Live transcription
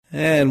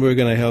And we're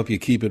going to help you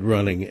keep it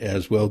running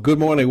as well. Good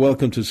morning.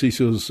 Welcome to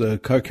Cecil's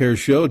Car Care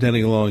Show.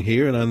 Denny along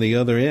here. And on the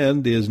other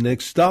end is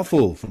Nick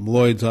Stoffel from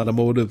Lloyd's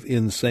Automotive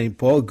in St.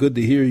 Paul. Good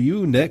to hear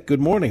you, Nick.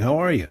 Good morning. How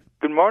are you?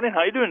 Good morning.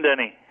 How you doing,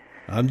 Denny?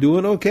 I'm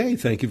doing okay.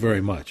 Thank you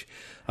very much.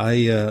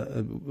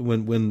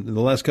 When in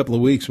the last couple of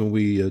weeks when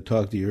we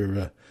talked to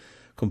your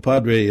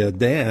compadre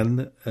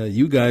Dan,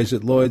 you guys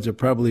at Lloyd's have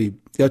probably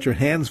got your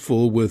hands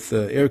full with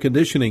air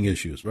conditioning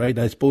issues, right?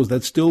 I suppose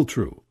that's still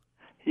true.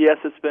 Yes,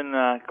 it's been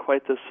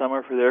quite the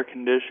summer for the air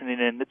conditioning,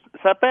 and it's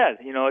not bad.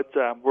 You know, it's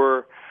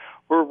we're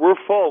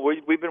full.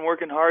 We've been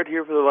working hard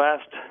here for the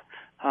last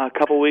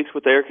couple of weeks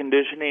with the air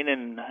conditioning,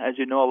 and as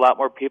you know, a lot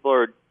more people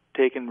are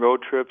taking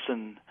road trips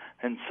and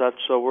such.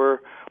 So we're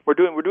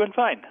doing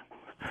fine.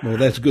 Well,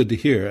 that's good to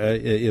hear.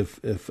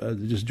 If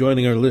just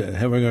having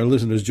our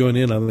listeners join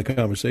in on the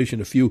conversation,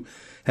 if you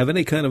have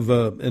any kind of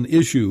an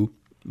issue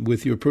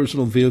with your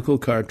personal vehicle,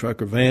 car,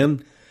 truck, or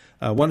van,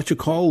 why don't you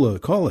call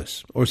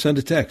us or send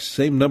a text?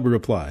 Same number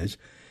applies,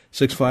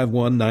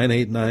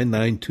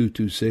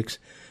 651-989-9226.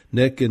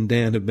 Nick and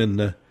Dan have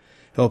been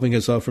helping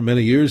us out for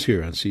many years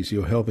here on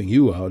CCO, helping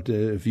you out.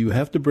 If you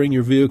have to bring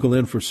your vehicle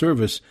in for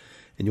service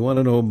and you want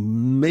to know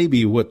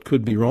maybe what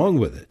could be wrong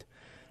with it,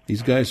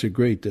 these guys are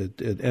great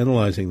at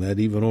analyzing that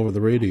even over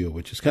the radio,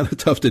 which is kind of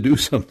tough to do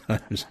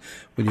sometimes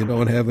when you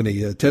don't have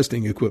any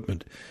testing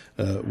equipment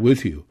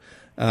with you.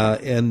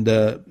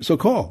 So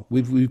call.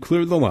 We've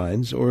cleared the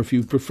lines, or if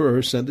you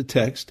prefer, send a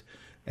text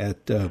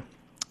at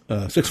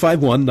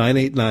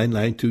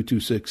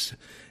 651-989-9226.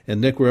 And,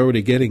 Nick, we're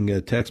already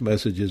getting text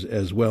messages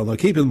as well. Now,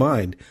 keep in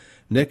mind,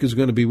 Nick is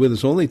going to be with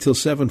us only till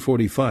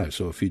 7:45.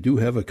 So if you do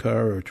have a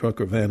car or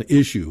truck or van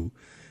issue,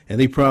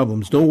 any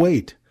problems, don't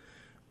wait.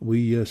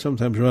 We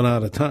sometimes run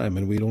out of time,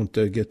 and we don't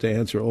get to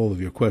answer all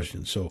of your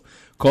questions. So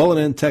call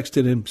it in, text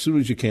it in as soon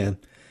as you can,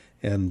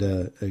 and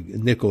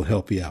Nick will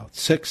help you out.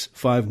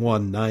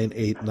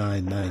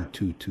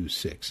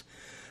 651-989-9226.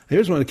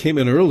 Here's one that came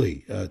in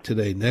early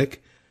today,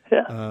 Nick.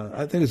 Yeah.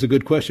 I think it's a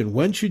good question.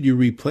 When should you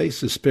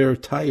replace a spare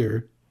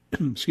tire,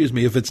 excuse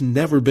me, if it's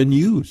never been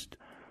used?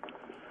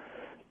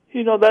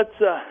 You know,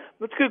 that's a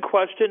good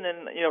question,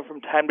 and, you know,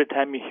 from time to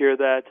time you hear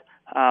that.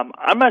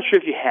 I'm not sure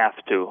if you have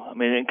to. I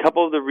mean, a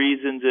couple of the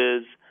reasons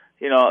is,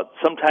 you know,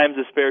 sometimes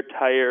the spare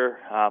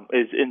tire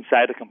is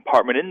inside a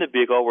compartment in the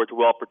vehicle where it's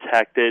well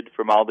protected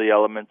from all the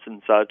elements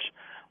and such.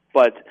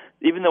 But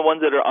even the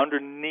ones that are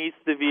underneath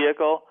the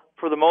vehicle,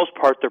 for the most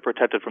part, they're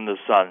protected from the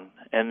sun.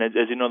 And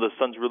as you know, the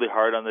sun's really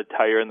hard on the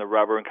tire and the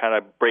rubber and kind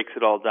of breaks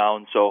it all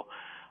down. So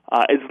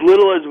as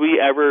little as we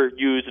ever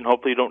use, and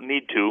hopefully you don't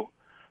need to,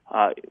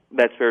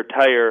 that spare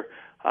tire,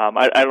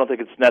 I don't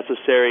think it's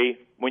necessary.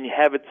 When you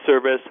have it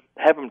serviced,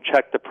 have them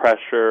check the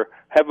pressure,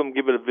 have them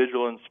give it a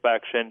visual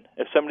inspection.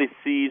 If somebody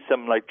sees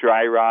some like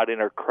dry rotting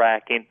or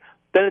cracking,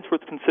 then it's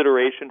worth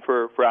consideration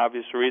for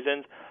obvious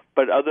reasons.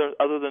 But other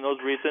than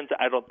those reasons,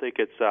 I don't think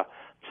it's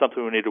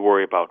something we need to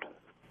worry about.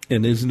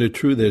 And isn't it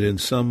true that in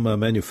some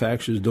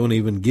manufacturers don't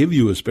even give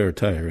you a spare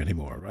tire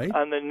anymore, right?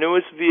 On the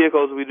newest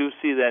vehicles, we do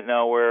see that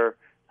now where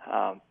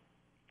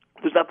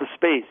there's not the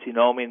space, you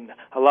know. I mean,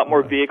 a lot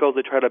more vehicles,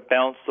 they try to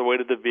balance the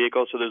weight of the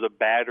vehicle, so there's a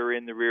battery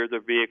in the rear of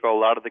the vehicle, a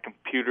lot of the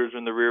computers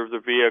in the rear of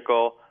the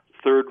vehicle,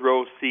 third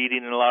row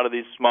seating in a lot of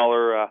these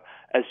smaller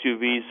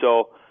SUVs.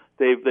 So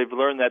they've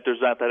learned that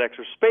there's not that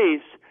extra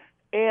space.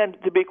 And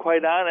to be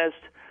quite honest,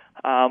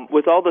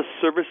 with all the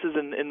services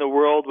in the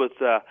world, with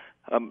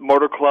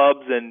motor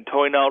clubs and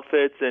towing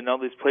outfits and all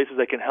these places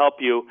that can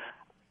help you,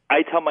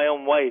 I tell my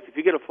own wife, if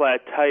you get a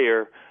flat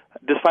tire,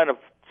 just find a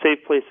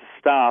safe place to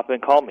stop and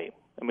call me.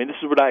 I mean,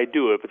 this is what I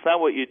do. If it's not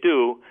what you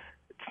do,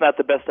 it's not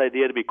the best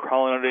idea to be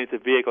crawling underneath the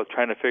vehicle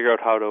trying to figure out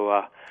how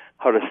to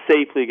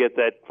safely get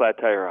that flat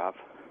tire off.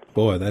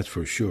 Boy, that's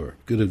for sure.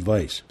 Good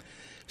advice.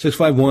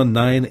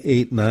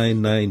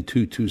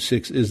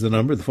 651-989-9226 is the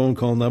number, the phone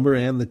call number,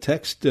 and the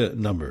text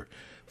number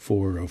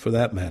for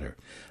that matter.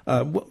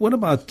 What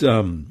about,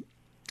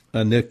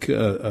 Nick,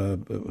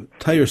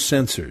 tire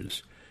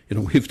sensors? You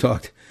know,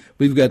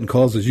 we've gotten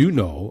calls, as you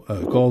know,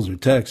 calls or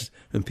texts,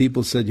 and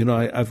people said, you know,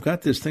 I've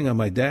got this thing on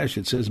my dash.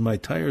 It says my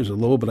tires are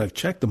low, but I've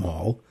checked them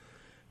all,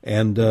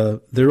 and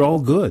they're all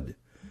good.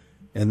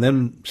 And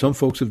then some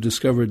folks have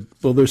discovered,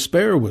 well, their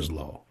spare was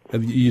low.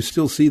 You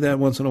still see that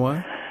once in a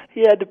while?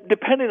 Yeah,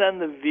 depending on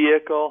the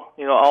vehicle,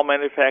 you know, all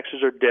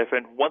manufacturers are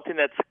different. One thing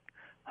that's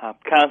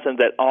constant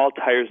that all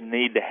tires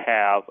need to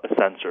have a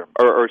sensor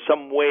or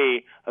some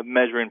way of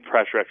measuring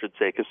pressure, I should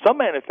say, because some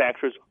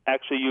manufacturers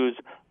actually use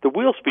the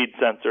wheel speed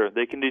sensor.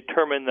 They can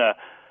determine the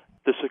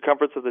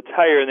circumference of the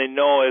tire, and they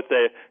know if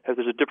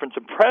there's a difference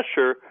in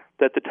pressure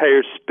that the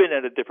tires spin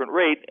at a different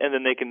rate, and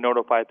then they can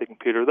notify the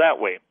computer that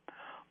way.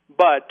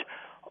 But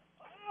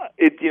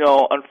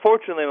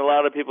unfortunately, in a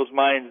lot of people's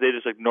minds, they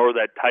just ignore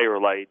that tire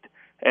light,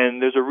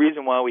 and there's a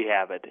reason why we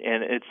have it,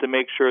 and it's to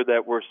make sure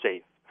that we're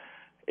safe.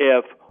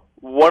 If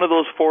one of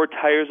those four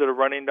tires that are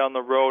running down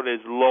the road is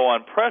low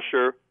on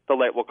pressure, the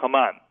light will come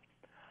on.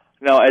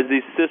 Now, as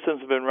these systems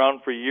have been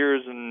around for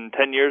years and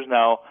 10 years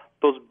now,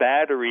 those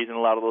batteries and a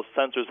lot of those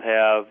sensors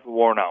have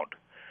worn out.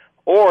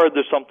 or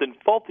there's something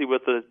faulty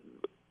with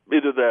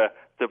either the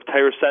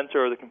tire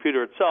sensor or the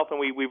computer itself, and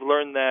we've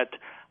learned that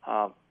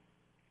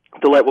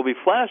the light will be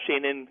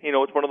flashing, and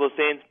it's one of those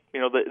things,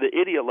 the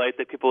idiot light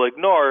that people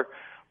ignore,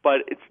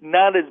 but it's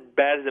not as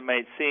bad as it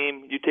might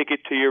seem. You take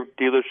it to your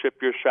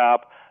dealership, your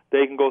shop,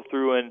 they can go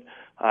through and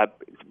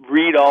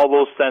read all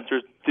those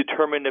sensors,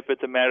 determine if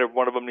it's a matter of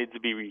one of them needs to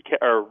be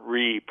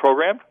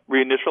reprogrammed,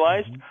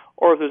 reinitialized,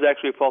 or if there's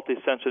actually a faulty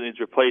sensor that needs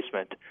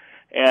replacement.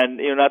 And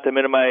not to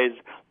minimize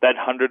that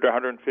 $100 or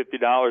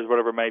 $150,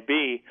 whatever it might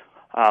be,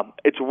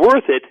 it's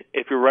worth it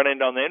if you're running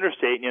down the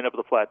interstate and you end up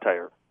with a flat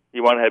tire.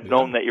 You want to have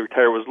known that your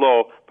tire was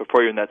low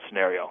before you're in that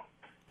scenario.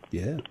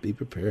 Yeah, be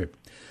prepared.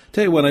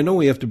 Tell you what, I know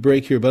we have to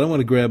break here, but I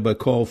want to grab a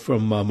call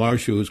from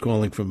Marcia, who's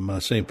calling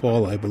from St.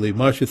 Paul, I believe.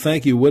 Marcia,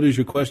 thank you. What is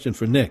your question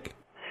for Nick?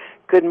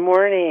 Good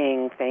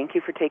morning. Thank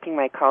you for taking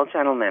my call,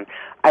 gentlemen.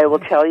 I will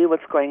tell you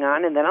what's going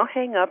on, and then I'll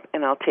hang up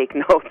and I'll take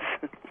notes.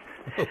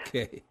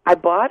 Okay. I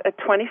bought a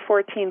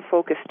 2014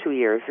 Focus 2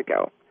 years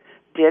ago.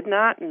 Did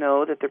not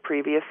know that the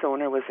previous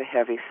owner was a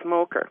heavy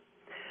smoker.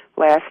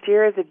 Last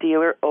year, the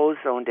dealer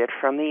ozoned it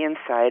from the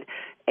inside,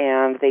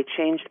 and they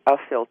changed a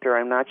filter.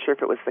 I'm not sure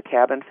if it was the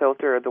cabin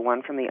filter or the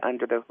one from the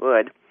under the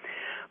hood,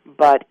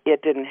 but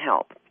it didn't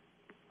help.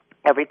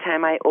 Every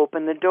time I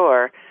open the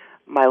door,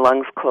 my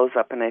lungs close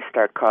up and I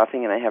start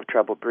coughing and I have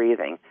trouble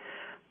breathing.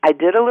 I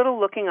did a little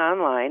looking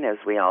online, as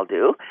we all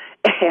do,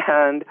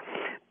 and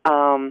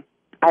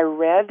I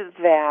read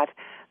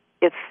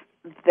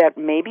that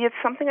maybe it's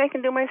something I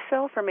can do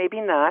myself or maybe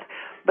not,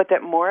 but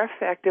that more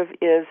effective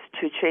is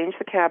to change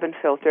the cabin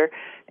filter,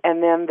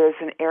 and then there's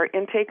an air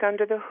intake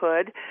under the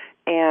hood,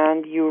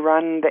 and you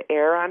run the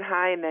air on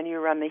high, and then you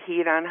run the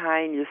heat on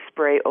high, and you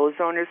spray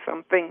ozone or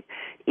something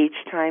each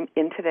time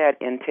into that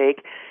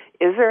intake.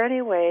 Is there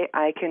any way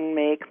I can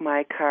make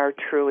my car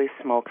truly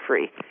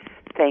smoke-free?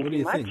 Thank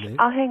you much. Think, Nate?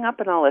 I'll hang up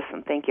and I'll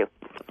listen. Thank you.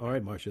 All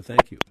right, Marcia,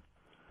 thank you.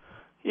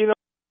 Yeah,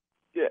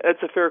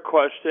 that's a fair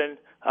question.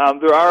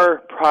 There are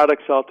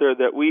products out there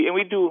that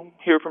we do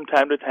hear from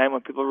time to time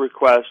when people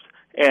request,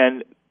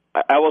 and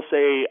I will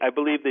say I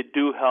believe they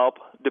do help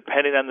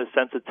depending on the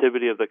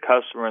sensitivity of the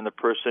customer and the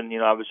person.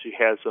 Obviously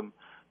has some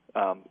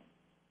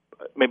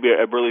maybe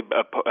a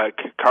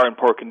car in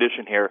poor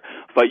condition here,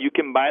 but you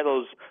can buy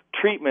those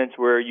treatments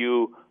where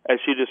you, as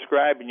you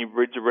described, and you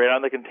read right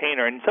on the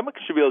container, and someone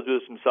should be able to do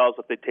this themselves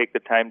if they take the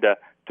time to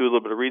do a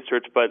little bit of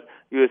research, but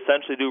you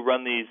essentially do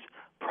run these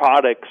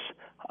products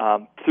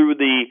through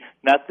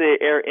not the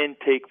air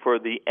intake for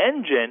the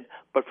engine,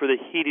 but for the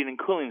heating and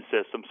cooling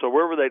system. So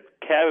wherever that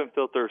cabin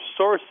filter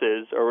source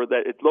is, or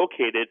that it's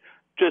located,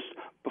 just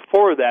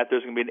before that,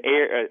 there's going to be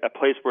a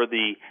place where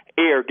the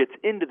air gets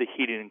into the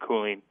heating and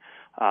cooling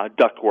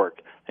ductwork.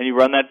 And you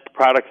run that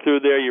product through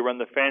there, you run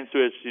the fan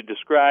through as you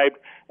described,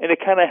 and it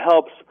kind of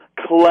helps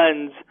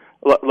cleanse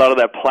a lot of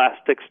that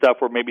plastic stuff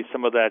where maybe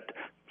some of that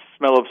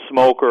smell of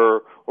smoke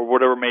or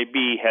whatever it may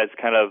be has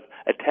kind of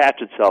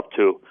attached itself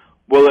to.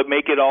 Will it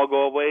make it all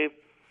go away?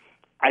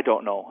 I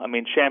don't know. I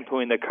mean,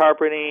 shampooing the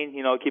carpeting,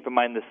 keep in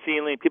mind the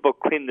ceiling. People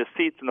clean the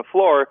seats and the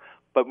floor,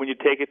 but when you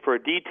take it for a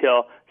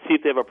detail, see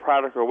if they have a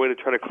product or a way to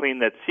try to clean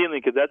that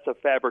ceiling, because that's a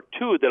fabric,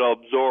 too, that'll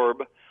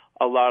absorb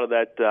a lot of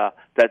that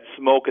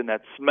smoke and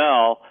that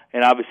smell.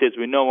 And obviously, as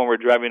we know, when we're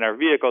driving our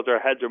vehicles, our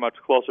heads are much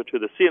closer to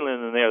the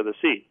ceiling than they are the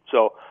seat.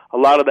 So a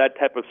lot of that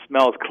type of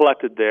smell is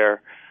collected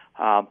there.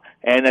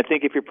 And I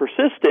think if you're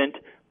persistent,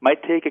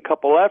 might take a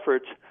couple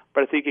efforts,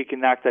 but I think you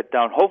can knock that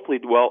down, hopefully,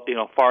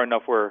 far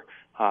enough where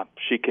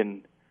she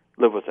can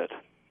live with it.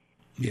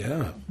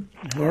 Yeah.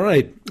 All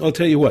right. I'll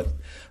tell you what.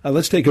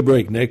 Let's take a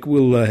break, Nick.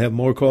 We'll have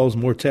more calls,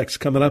 more texts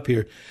coming up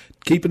here.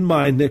 Keep in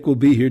mind, Nick will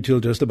be here till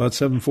just about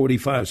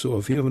 7:45. So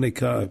if you have any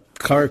car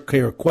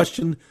care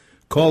question,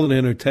 call it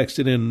in or text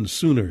it in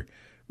sooner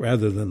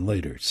rather than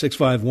later.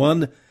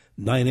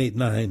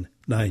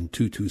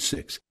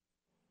 651-989-9226.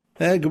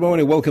 Good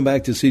morning. Welcome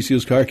back to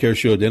CCO's Car Care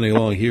Show. Denny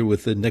Long here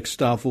with Nick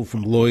Stoffel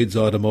from Lloyd's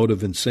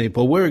Automotive in St.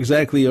 Paul. Where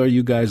exactly are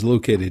you guys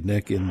located,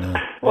 Nick?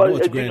 Well,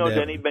 as you know,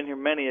 Denny, been here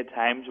many a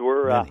times.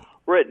 We're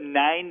at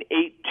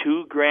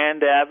 982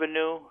 Grand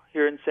Avenue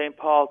here in St.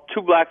 Paul,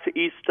 2 blocks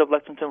east of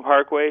Lexington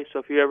Parkway. So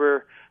if you're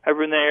ever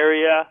in the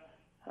area,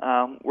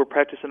 we're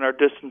practicing our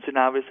distancing,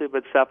 obviously,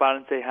 but stop on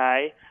and say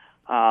hi.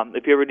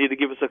 If you ever need to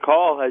give us a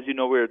call, as you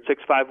know, we're at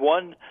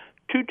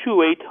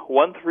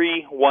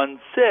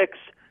 651-228-1316.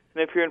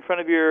 And if you're in front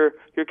of your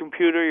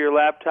computer, your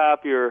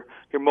laptop, your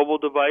mobile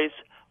device,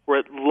 we're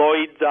at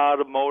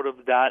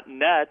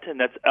LloydsAutomotive.net, and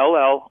that's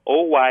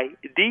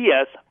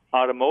LLOYDS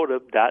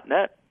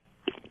automotive.net.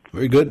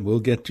 Very good. We'll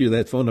get you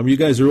that phone number. You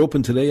guys are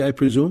open today, I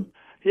presume?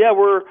 Yeah,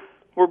 we're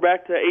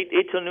back to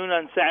 8 till noon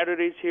on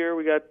Saturdays here.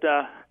 We got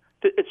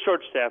it's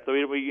short staff, though.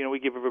 We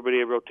give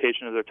everybody a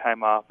rotation of their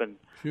time off, and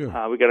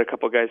sure. We got a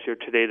couple guys here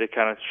today to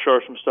kind of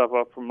shore some stuff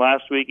up from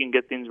last week and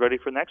get things ready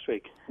for next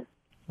week.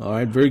 All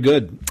right, very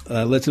good.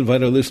 Let's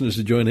invite our listeners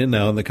to join in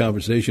now in the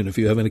conversation. If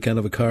you have any kind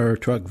of a car,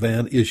 truck,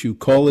 van issue,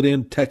 call it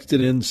in, text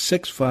it in,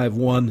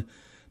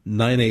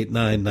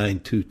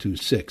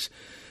 651-989-9226.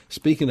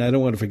 Speaking, I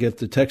don't want to forget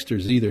the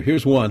texters either.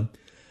 Here's one.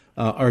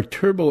 Are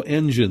turbo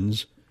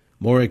engines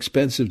more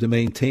expensive to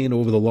maintain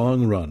over the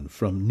long run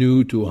from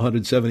new to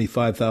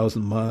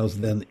 175,000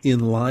 miles than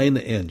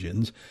inline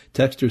engines?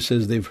 Texter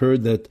says they've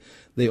heard that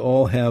they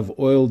all have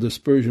oil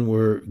dispersion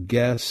where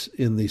gas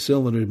in the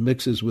cylinder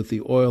mixes with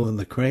the oil in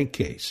the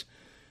crankcase.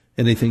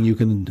 Anything you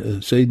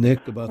can say,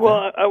 Nick, about that?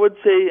 Well, I would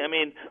say,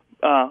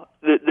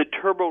 the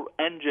turbo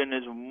engine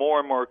is more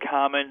and more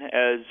common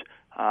as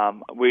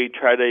we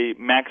try to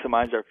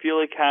maximize our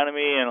fuel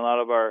economy, and a lot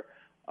of our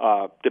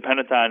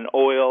dependence on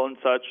oil and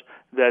such,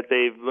 that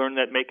they've learned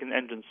that making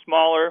engines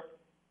smaller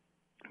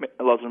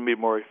allows them to be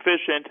more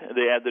efficient.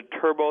 They add the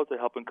turbo to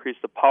help increase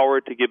the power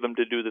to give them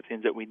to do the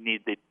things that we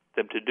need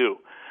them to do.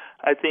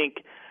 I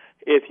think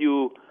if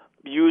you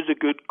use a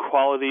good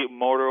quality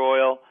motor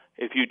oil,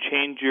 if you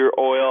change your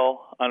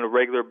oil on a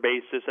regular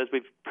basis, as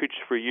we've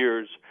preached for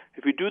years,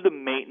 if you do the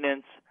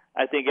maintenance,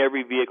 I think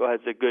every vehicle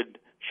has a good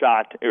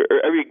shot, or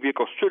every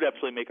vehicle should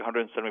absolutely make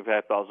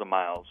 175,000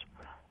 miles.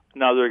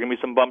 Now, there are going to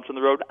be some bumps in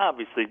the road,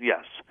 obviously,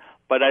 yes.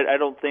 But I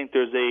don't think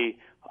there's a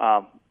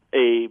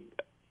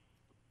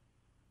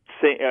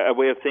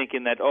way of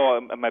thinking that,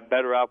 am I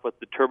better off with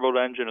the turbo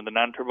engine or the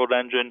non-turbo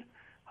engine?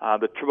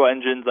 The turbo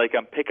engines, like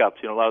on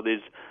pickups, a lot of these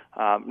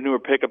newer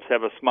pickups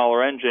have a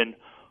smaller engine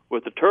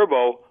with the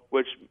turbo,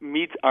 which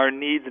meets our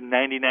needs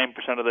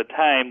 99% of the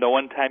time. The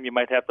one time you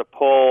might have to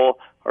pull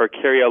or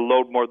carry a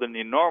load more than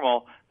the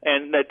normal,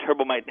 and that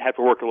turbo might have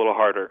to work a little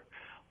harder.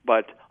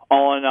 But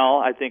all in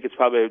all, I think it's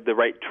probably the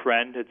right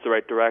trend. It's the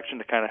right direction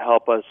to kind of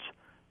help us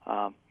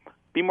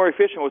be more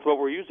efficient with what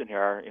we're using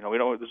here.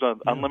 There's not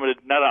an unlimited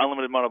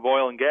amount of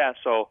oil and gas,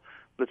 so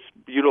let's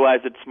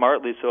utilize it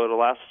smartly so it'll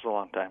last us a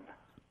long time.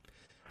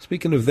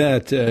 Speaking of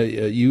that,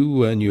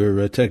 you and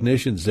your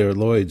technicians there at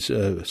Lloyd's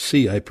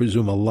see, I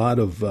presume, a lot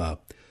of,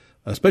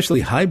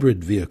 especially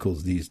hybrid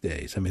vehicles these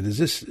days. I mean, is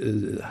this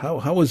how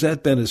has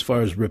that been as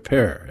far as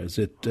repair? Is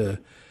it?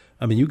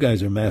 You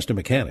guys are master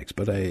mechanics,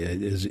 but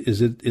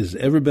is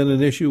ever been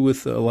an issue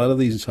with a lot of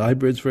these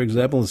hybrids, for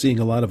example, and seeing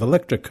a lot of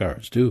electric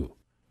cars too?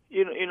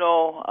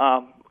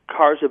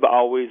 Cars have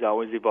always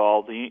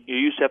evolved. You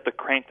used to have to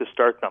crank to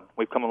start them.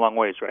 We've come a long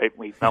ways, right?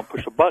 We now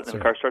push a button and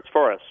the car starts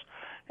for us.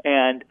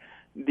 And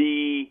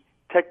the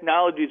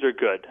technologies are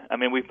good.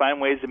 We find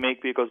ways to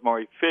make vehicles more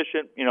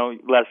efficient,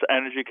 less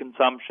energy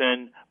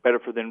consumption, better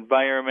for the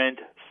environment,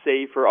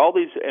 safer. All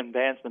these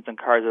advancements in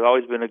cars have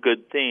always been a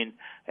good thing.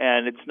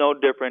 And it's no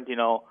different,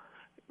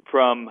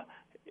 from,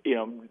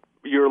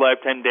 your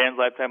lifetime, Dan's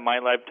lifetime, my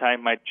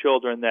lifetime, my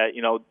children, that,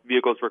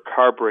 vehicles were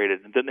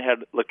carbureted. And then they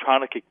had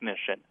electronic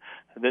ignition.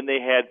 And then they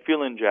had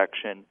fuel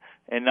injection.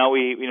 And now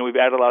we've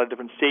added a lot of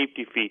different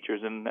safety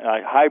features and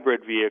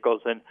hybrid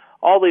vehicles and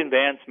all the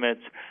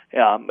advancements.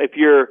 If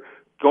you're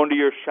going to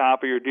your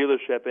shop or your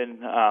dealership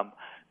and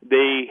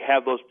they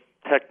have those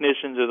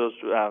technicians or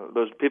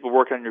those people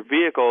working on your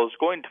vehicles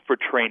going for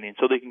training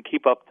so they can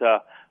keep up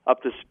to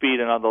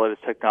speed on all the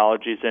latest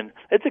technologies, and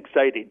it's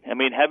exciting.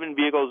 Having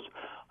vehicles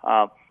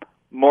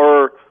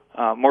more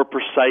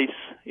precise,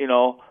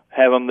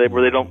 have them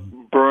where they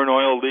don't burn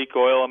oil, leak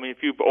oil. If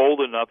you're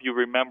old enough, you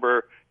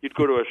remember you'd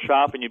go to a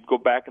shop and you'd go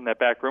back in that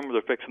back room where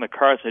they're fixing the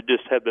cars, and it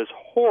just had this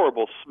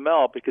horrible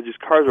smell because these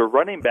cars are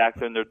running back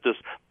there and they're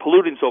just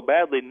polluting so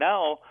badly.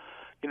 Now,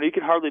 you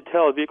can hardly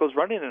tell a vehicle's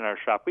running in our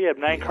shop. We have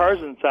 9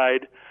 cars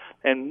inside,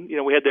 and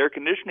we had the air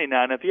conditioning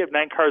on. If you have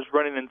 9 cars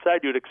running inside,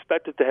 you'd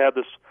expect it to have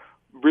this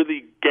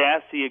really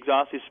gassy,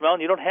 exhausty smell,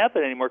 and you don't have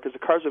that anymore because the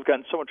cars have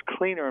gotten so much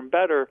cleaner and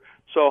better.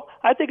 So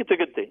I think it's a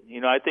good thing.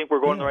 I think we're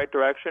going in the right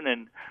direction,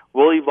 and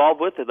we'll evolve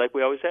with it like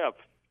we always have.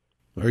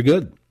 Very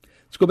good.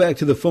 Let's go back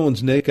to the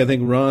phones, Nick. I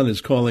think Ron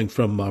is calling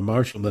from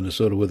Marshall,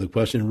 Minnesota with a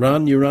question.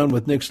 Ron, you're on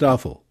with Nick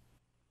Stoffel.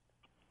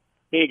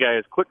 Hey,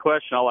 guys. Quick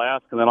question I'll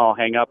ask, and then I'll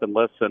hang up and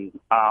listen.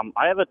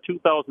 I have a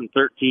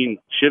 2013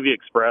 Chevy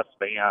Express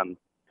van,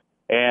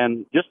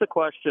 and just a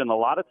question. A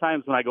lot of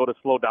times when I go to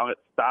slow down at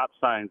stop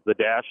signs, the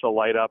dash will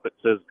light up. It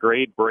says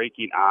grade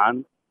braking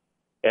on,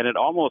 and it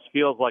almost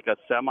feels like a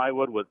semi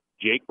would with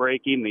Jake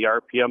braking. The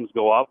RPMs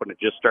go up, and it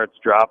just starts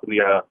dropping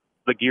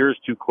the gears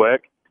too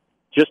quick.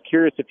 Just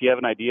curious if you have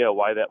an idea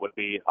why that would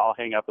be. I'll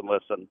hang up and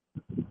listen.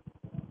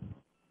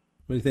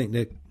 What do you think,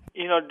 Nick?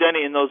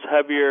 Denny, in those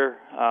heavier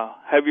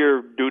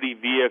duty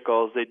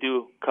vehicles, they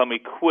do come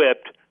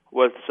equipped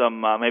with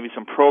some maybe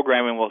some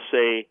programming. We'll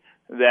say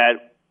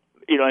that,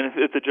 and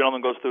if the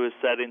gentleman goes through his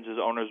settings, his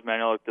owner's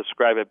manual will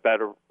describe it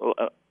better.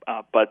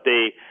 But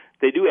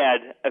they do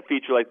add a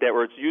feature like that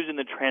where it's using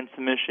the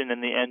transmission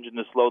and the engine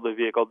to slow the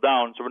vehicle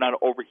down, so we're not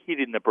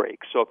overheating the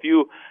brakes. So if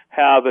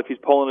he's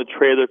pulling a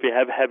trailer, if you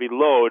have heavy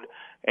load,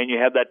 and you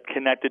have that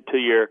connected to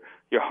your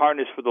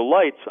harness for the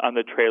lights on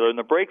the trailer and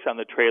the brakes on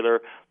the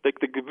trailer,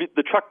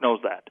 the truck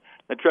knows that.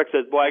 The truck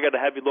says, boy, I got a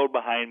heavy load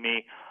behind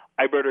me.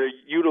 I better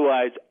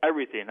utilize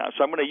everything.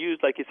 So I'm going to use,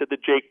 like you said, the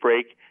Jake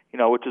brake,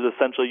 which is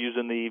essentially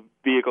using the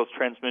vehicle's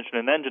transmission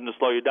and engine to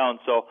slow you down.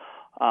 So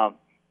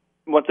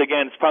once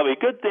again, it's probably a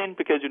good thing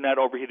because you're not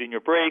overheating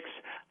your brakes.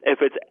 If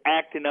it's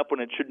acting up when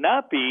it should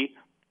not be,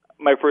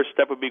 my first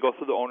step would be go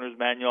through the owner's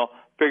manual,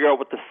 figure out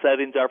what the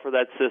settings are for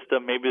that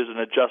system. Maybe there's an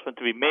adjustment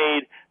to be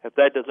made. If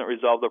that doesn't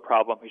resolve the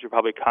problem, he should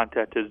probably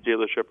contact his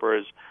dealership or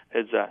his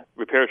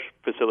repair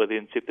facility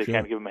and see if they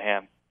can give him a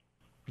hand.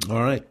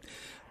 All right.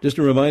 Just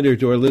a reminder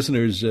to our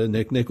listeners,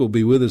 Nick will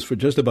be with us for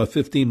just about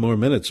 15 more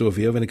minutes. So if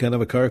you have any kind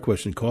of a car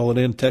question, call it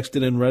in, text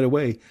it in right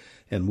away,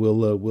 and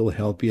we'll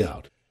help you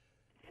out.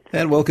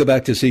 And welcome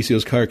back to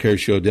CCO's Car Care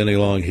Show. Denny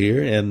Long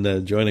here,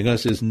 and joining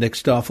us is Nick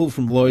Stoffel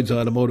from Lloyd's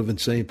Automotive in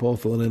St. Paul,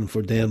 filling in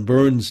for Dan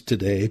Burns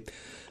today.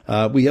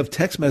 We have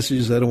text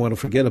messages I don't want to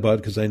forget about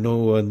because I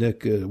know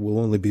Nick will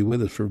only be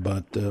with us for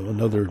about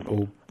another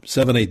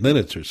 7-8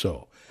 minutes or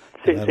so.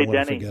 Say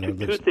Denny,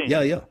 two things.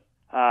 Yeah.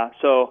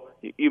 So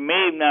you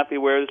may not be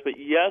aware of this, but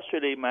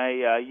yesterday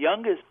my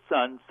youngest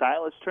son,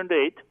 Silas, turned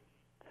 8.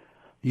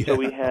 Yeah. So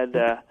we had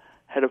a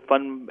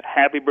fun,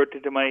 happy birthday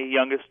to my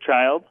youngest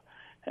child.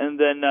 And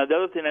then the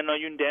other thing I know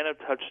you and Dan have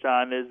touched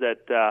on is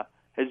that,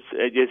 as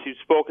you've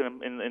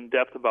spoken in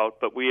depth about,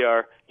 but we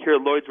are here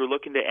at Lloyd's, we're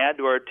looking to add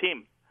to our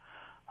team.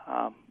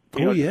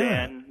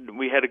 Dan,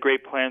 we had a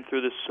great plan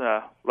through this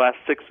last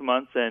 6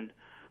 months, and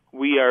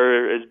we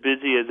are as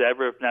busy as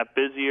ever, if not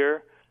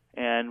busier,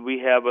 and we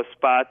have a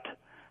spot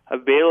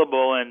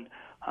available. And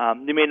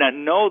you may not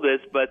know this,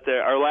 but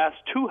our last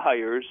 2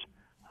 hires,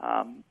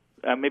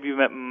 maybe you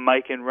met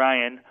Mike and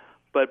Ryan,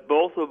 but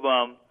both of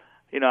them,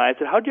 I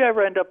said, how'd you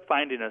ever end up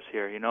finding us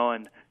here? And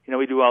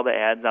we do all the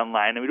ads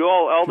online, and we do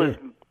all this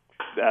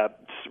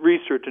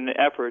research and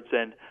efforts,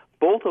 and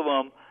both of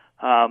them,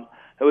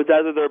 it was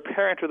either their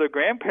parent or their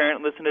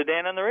grandparent listened to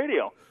Dan on the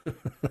radio.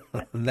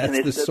 That's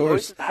and the said,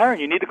 source. Hiring,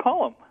 you need to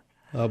call them.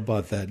 How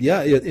about that?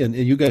 Yeah, and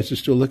you guys are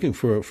still looking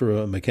for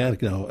a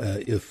mechanic now.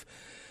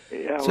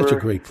 Such a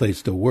great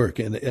place to work.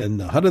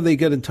 And how do they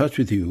get in touch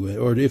with you?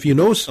 Or if you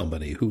know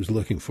somebody who's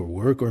looking for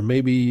work, or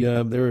maybe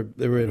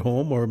they're at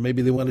home, or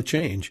maybe they want to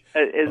change.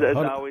 As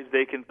always,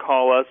 they can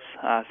call us,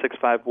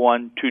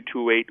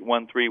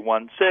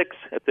 651-228-1316.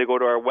 If they go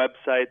to our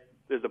website,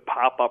 there's a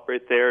pop-up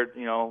right there.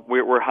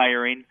 We're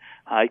hiring.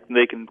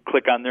 They can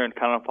click on there and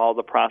kind of follow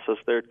the process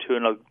there, too.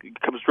 And it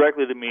comes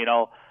directly to me, and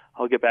I'll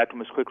get back to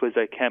them as quickly as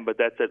I can. But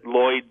that's at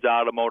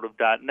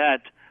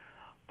lloydsautomotive.net.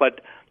 But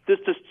this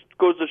just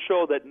goes to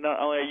show that not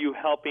only are you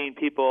helping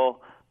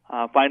people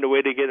find a way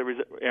to get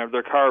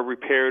their car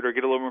repaired or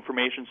get a little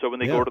information, so when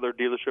they go to their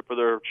dealership or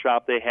their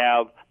shop, they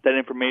have that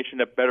information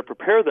to better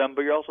prepare them,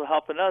 but you're also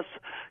helping us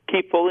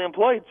keep fully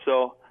employed.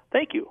 So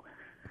thank you.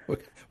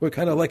 We're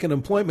kind of like an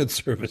employment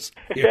service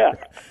here. Yeah.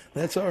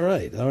 That's all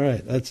right.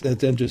 That's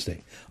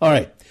interesting. All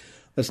right.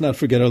 Let's not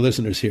forget our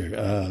listeners here.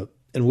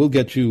 And we'll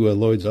get you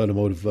Lloyd's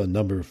Automotive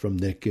number from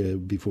Nick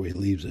before he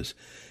leaves us.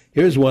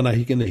 Here's one.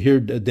 He can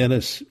hear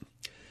Dennis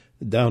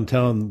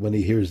downtown when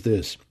he hears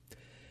this.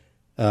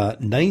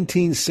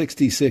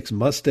 1966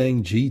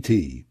 Mustang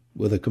GT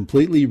with a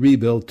completely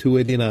rebuilt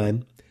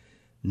 289,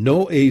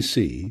 no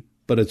AC,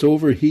 but it's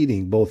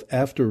overheating both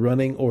after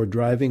running or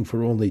driving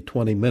for only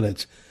 20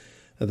 minutes.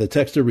 The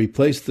texter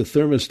replaced the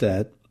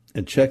thermostat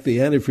and checked the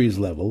antifreeze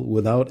level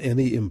without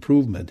any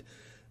improvement.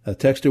 A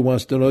texter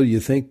wants to know, you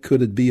think,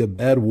 could it be a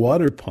bad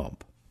water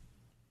pump?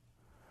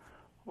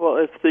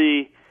 Well,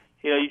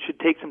 you should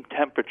take some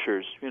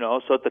temperatures,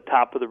 so at the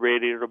top of the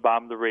radiator,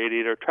 bottom of the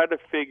radiator, try to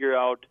figure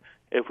out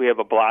if we have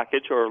a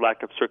blockage or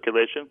lack of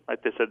circulation.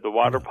 Like they said, the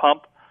water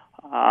pump.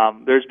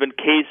 There's been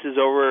cases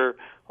over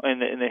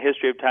in the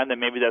history of time that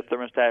maybe that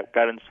thermostat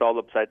got installed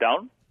upside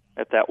down.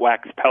 If that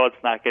wax pellet's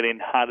not getting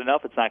hot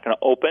enough, it's not going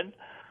to open.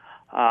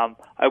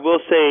 I will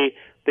say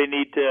they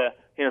need to,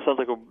 sounds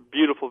like a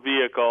beautiful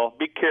vehicle.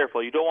 Be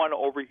careful. You don't want to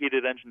overheat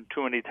an engine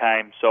too many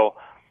times. So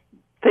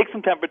take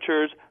some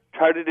temperatures.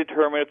 Try to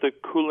determine if the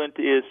coolant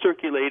is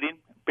circulating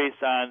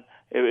based on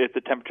if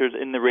the temperatures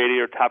in the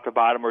radiator top to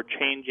bottom are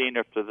changing,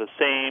 if they're the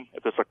same,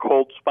 if there's a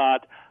cold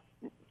spot.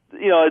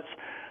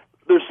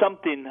 There's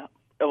something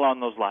along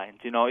those lines.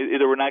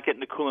 Either we're not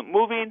getting the coolant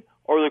moving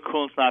or the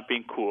coolant's not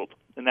being cooled.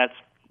 And that's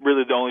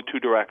really the only two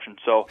directions.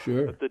 So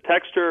if the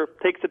texter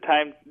takes the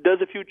time, does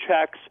a few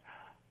checks,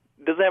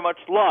 doesn't have much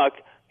luck,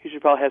 he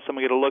should probably have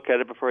someone get a look at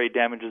it before he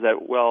damages that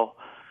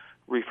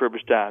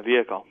refurbished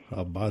vehicle.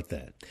 How about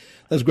that?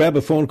 Let's grab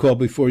a phone call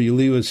before you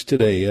leave us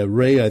today.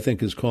 Ray, I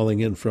think, is calling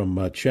in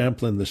from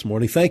Champlin this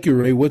morning. Thank you,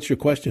 Ray. What's your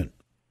question?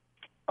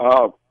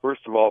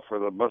 First of all, for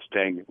the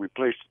Mustang,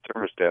 replace the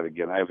thermostat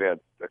again. I've had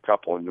a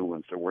couple of new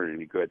ones that weren't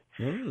any good.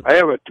 I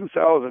have a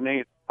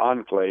 2008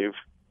 Enclave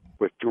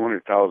with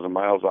 200,000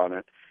 miles on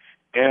it,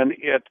 and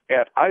it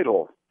at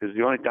idle is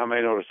the only time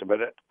I notice it.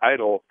 But at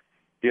idle,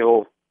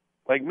 it'll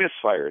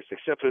misfires,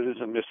 except it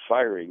isn't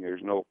misfiring.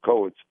 There's no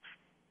codes,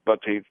 but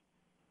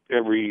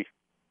every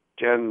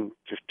 10,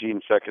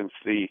 15 seconds,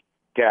 the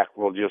DAC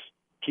will just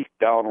kick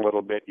down a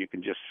little bit. You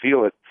can just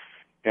feel it.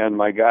 And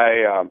my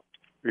guy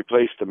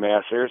replaced the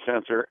mass air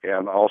sensor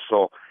and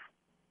also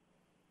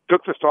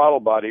took the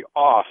throttle body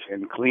off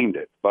and cleaned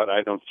it, but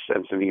I don't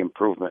sense any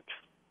improvement.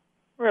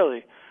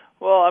 Really?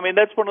 Well,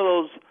 that's one of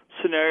those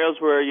scenarios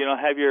where,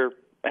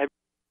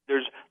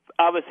 there's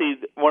obviously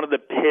one of the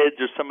PIDs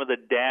or some of the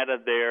data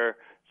there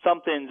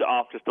something's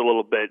off just a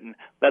little bit, and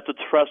that's what's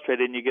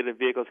frustrating. You get a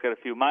vehicle that's got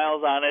a few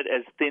miles on it.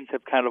 As things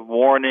have kind of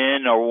worn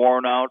in or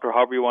worn out, or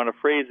however you want to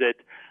phrase it,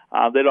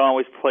 they don't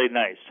always play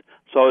nice.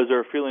 So is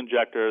there a fuel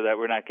injector that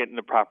we're not getting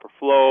the proper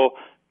flow?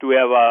 Do we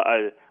have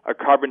a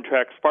carbon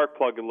track spark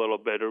plug a little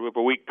bit, or we have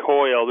a weak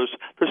coil?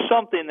 There's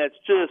something that's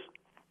just,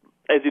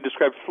 as you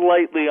described,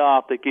 slightly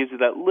off that gives you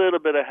that little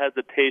bit of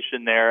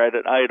hesitation there at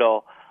an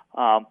idle.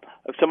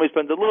 If somebody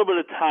spends a little bit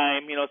of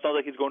time, it sounds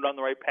like he's going down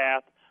the right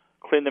path,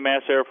 clean the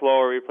mass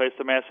airflow or replace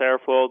the mass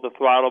airflow, the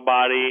throttle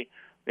body,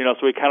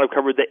 so we kind of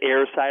covered the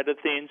air side of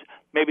things.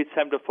 Maybe it's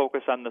time to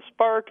focus on the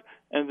spark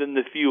and then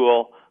the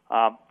fuel.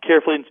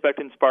 Carefully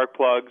inspecting spark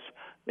plugs.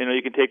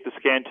 You can take the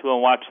scan tool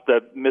and watch the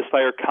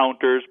misfire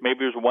counters. Maybe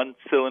there's one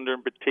cylinder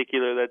in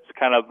particular that's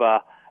kind of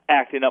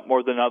acting up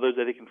more than others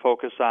that he can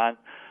focus on.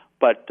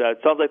 But it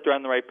sounds like they're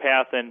on the right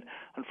path, and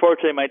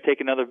unfortunately it might take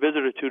another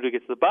visit or two to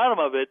get to the bottom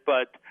of it,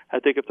 but I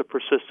think if they're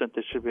persistent,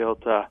 they should be able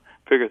to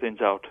figure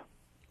things out.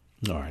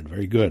 All right,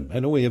 very good. I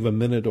know we have a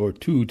minute or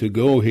two to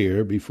go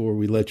here before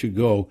we let you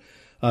go.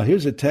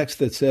 Here's a text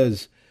that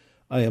says,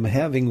 I am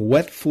having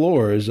wet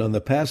floors on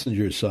the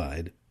passenger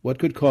side. What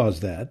could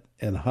cause that,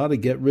 and how to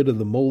get rid of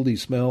the moldy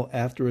smell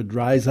after it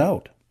dries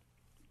out?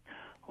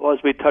 Well,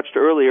 as we touched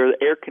earlier, the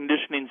air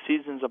conditioning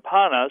season's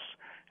upon us,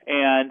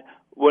 and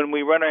when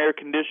we run our air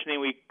conditioning,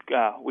 we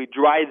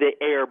dry the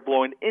air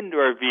blowing into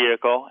our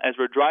vehicle. As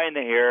we're drying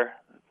the air,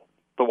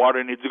 the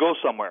water needs to go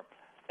somewhere.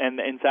 And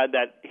inside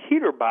that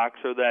heater box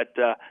or that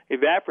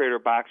evaporator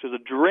box, there's a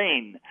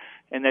drain,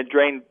 and that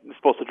drain is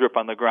supposed to drip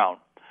on the ground.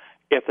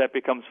 If that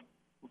becomes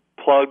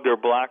plugged or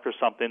blocked or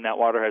something, that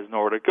water has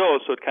nowhere to go,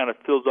 so it kind of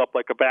fills up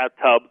like a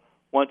bathtub.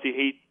 Once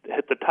you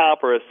hit the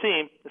top or a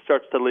seam, it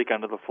starts to leak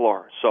onto the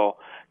floor. So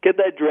get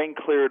that drain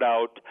cleared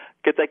out,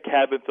 get that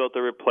cabin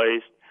filter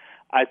replaced.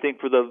 I think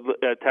for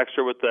the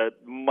texture with the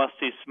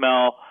musty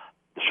smell,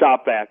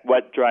 shop vac,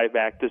 wet, dry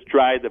vac, just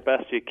dry the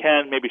best you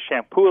can, maybe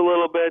shampoo a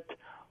little bit,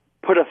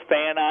 put a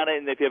fan on it,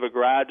 and if you have a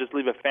garage, just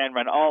leave a fan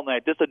run all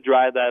night just to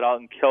dry that out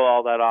and kill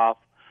all that off,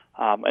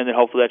 and then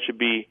hopefully that should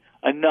be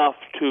enough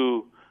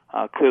to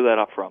clear that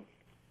up from.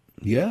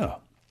 Yeah.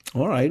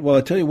 All right. Well,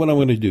 I'll tell you what I'm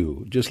going to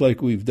do, just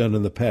like we've done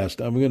in the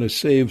past. I'm going to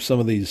save some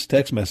of these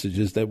text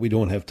messages that we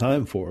don't have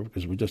time for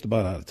because we're just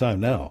about out of time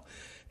now.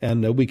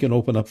 And we can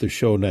open up the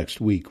show next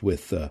week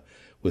with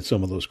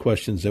some of those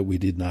questions that we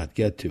did not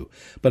get to.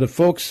 But if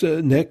folks,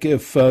 Nick,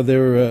 if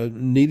they're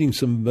needing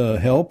some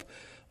help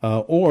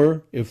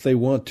or if they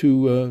want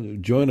to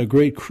join a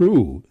great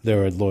crew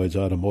there at Lloyd's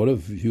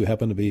Automotive, if you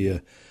happen to be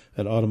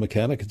an auto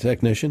mechanic, a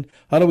technician,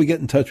 how do we get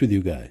in touch with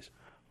you guys?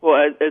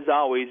 Well, as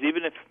always,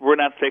 even if we're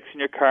not fixing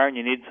your car and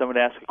you need someone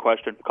to ask a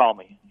question, call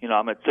me.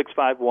 I'm at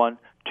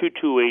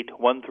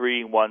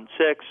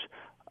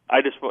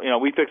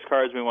 651-228-1316. We fix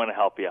cars. We want to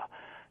help you.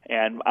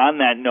 And on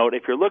that note,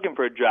 if you're looking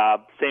for a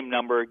job, same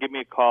number, give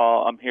me a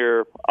call. I'm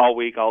here all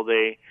week, all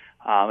day.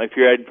 If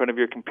you're in front of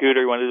your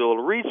computer, you want to do a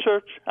little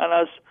research on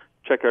us,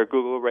 check our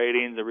Google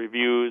ratings, our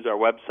reviews, our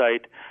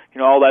website.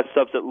 All that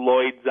stuff's at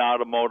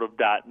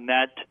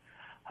lloydsautomotive.net.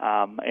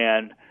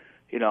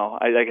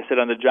 Like I said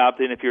on the job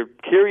thing, if you're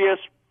curious,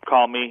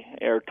 call me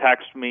or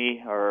text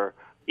me or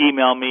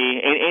email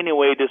me. Any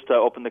way just to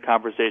open the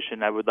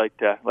conversation. I would like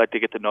to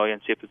get to know you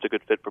and see if it's a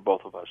good fit for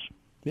both of us.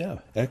 Yeah,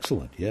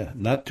 excellent. Yeah,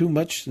 not too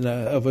much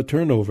of a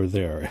turnover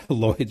there,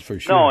 Lloyd's for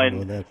sure. No, and I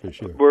know that for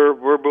sure.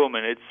 We're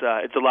booming. It's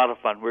a lot of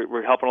fun.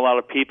 We're helping a lot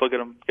of people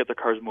get their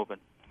cars moving.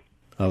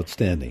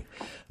 Outstanding.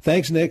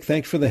 Thanks, Nick.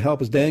 Thanks for the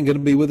help. Is Dan going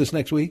to be with us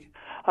next week?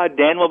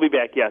 Dan will be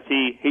back, yes.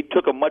 He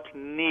took a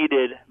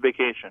much-needed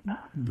vacation.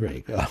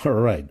 Great. All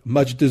right.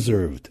 Much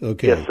deserved.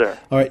 Okay. Yes, sir.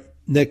 All right.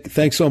 Nick,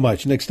 thanks so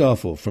much. Nick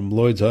Stoffel from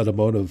Lloyd's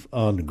Automotive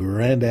on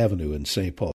Grand Avenue in St. Paul.